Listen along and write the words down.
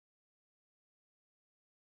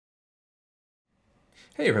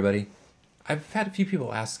Hey everybody. I've had a few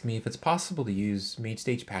people ask me if it's possible to use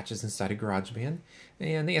Mainstage patches inside of Garageband,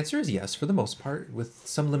 and the answer is yes for the most part, with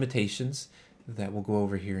some limitations that we'll go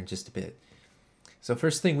over here in just a bit. So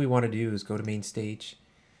first thing we want to do is go to Mainstage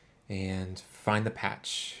and find the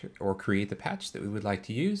patch or create the patch that we would like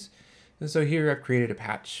to use. And so here I've created a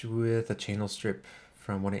patch with a channel strip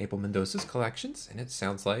from one of Abel Mendoza's collections, and it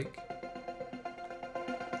sounds like...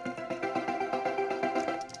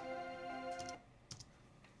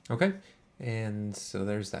 Okay, and so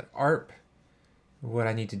there's that ARP. What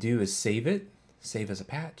I need to do is save it, save as a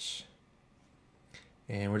patch,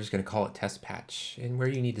 and we're just going to call it test patch. And where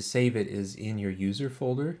you need to save it is in your user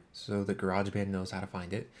folder so that GarageBand knows how to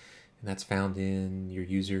find it. And that's found in your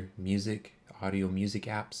user music, audio music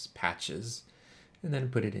apps, patches, and then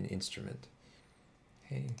put it in instrument.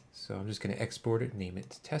 Okay, so I'm just going to export it, name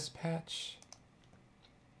it test patch.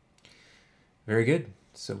 Very good.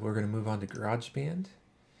 So we're going to move on to GarageBand.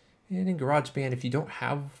 And in GarageBand, if you don't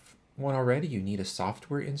have one already, you need a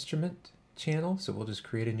software instrument channel. So we'll just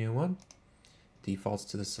create a new one. Defaults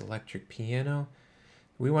to this electric piano.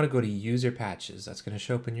 We want to go to user patches. That's going to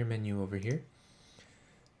show up in your menu over here.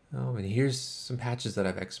 Oh, and here's some patches that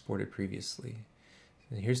I've exported previously.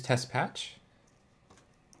 And here's test patch.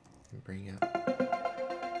 Bring up.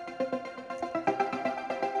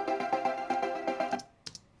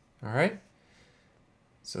 All right.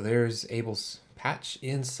 So there's Abel's patch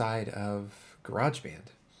inside of GarageBand.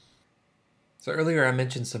 So earlier I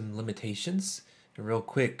mentioned some limitations. And real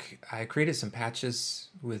quick, I created some patches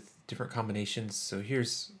with different combinations. So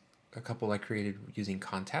here's a couple I created using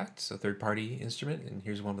Contact, so third-party instrument, and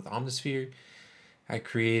here's one with Omnisphere. I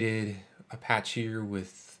created a patch here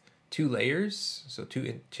with 2 layers, so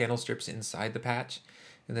 2 channel strips inside the patch.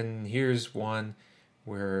 And then here's one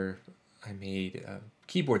where I made a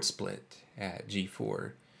keyboard split at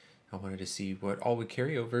G4. I wanted to see what all would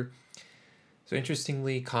carry over. So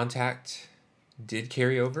interestingly, Contact did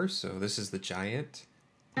carry over. So this is the giant.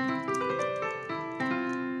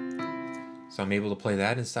 So I'm able to play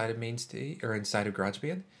that inside of Mainstage or inside of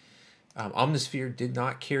GarageBand. Omnisphere did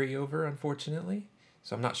not carry over, unfortunately.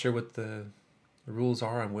 So I'm not sure what the rules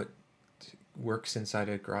are on what works inside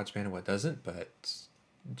of GarageBand and what doesn't, but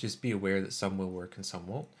just be aware that some will work and some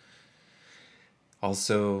won't.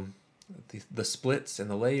 Also, the splits and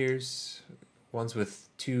the layers, ones with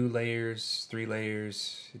 2 layers, 3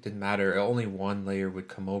 layers, it didn't matter. Only one layer would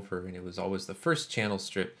come over, and it was always the first channel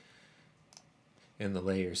strip in the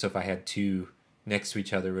layer. So if I had 2 next to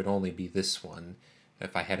each other, it would only be this one.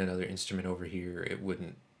 If I had another instrument over here, it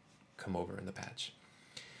wouldn't come over in the patch.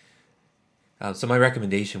 So my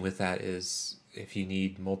recommendation with that is if you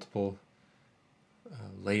need multiple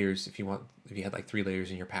layers, if you had like 3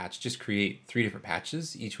 layers in your patch, just create 3 different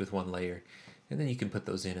patches, each with 1 layer, and then you can put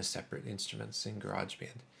those in as separate instruments in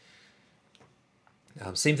GarageBand.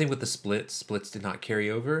 Same thing with the splits. Splits did not carry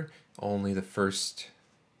over, only the first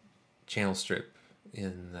channel strip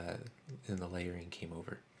in the layering came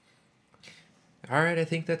over. All right, I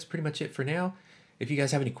think that's pretty much it for now. If you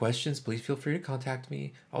guys have any questions, please feel free to contact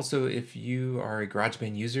me. Also, if you are a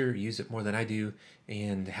GarageBand user, use it more than I do,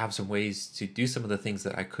 and have some ways to do some of the things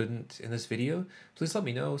that I couldn't in this video, please let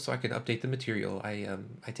me know so I can update the material. I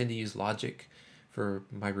tend to use Logic for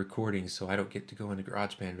my recording, so I don't get to go into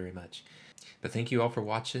GarageBand very much. But thank you all for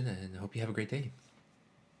watching, and I hope you have a great day.